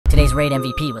Yesterday's raid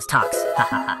MVP was Tox. Ha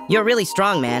ha ha. You're really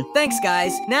strong, man. Thanks,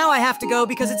 guys. Now I have to go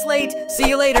because it's late. See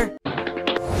you later.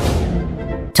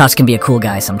 Tox can be a cool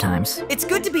guy sometimes. It's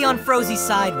good to be on Frozy's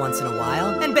side once in a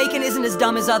while, and Bacon isn't as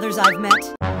dumb as others I've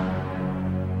met.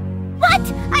 What?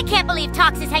 I can't believe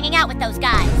Tox is hanging out with those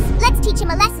guys. Let's teach him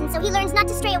a lesson so he learns not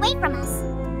to stray away from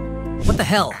us. What the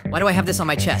hell? Why do I have this on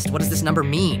my chest? What does this number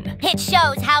mean? It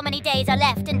shows how many days are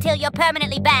left until you're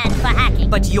permanently banned for hacking.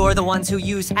 But you're the ones who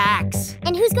use hacks.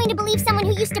 And who's going to believe someone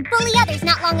who used to bully others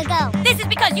not long ago? This is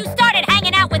because you started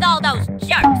hanging out with all those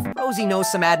jerks. Frozy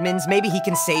knows some admins. Maybe he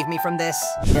can save me from this.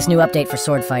 This new update for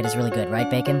Sword Fight is really good, right,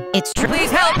 Bacon? It's true.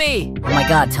 Please help me! Oh my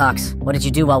god, Tox. What did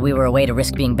you do while we were away to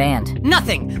risk being banned?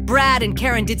 Nothing! Brad and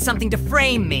Karen did something to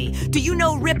frame me. Do you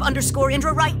know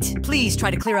Rip_Indra right? Please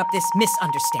try to clear up this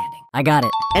misunderstanding. I got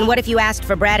it. And what if you asked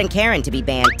for Brad and Karen to be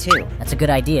banned, too? That's a good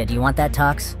idea. Do you want that,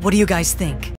 Tox? What do you guys think?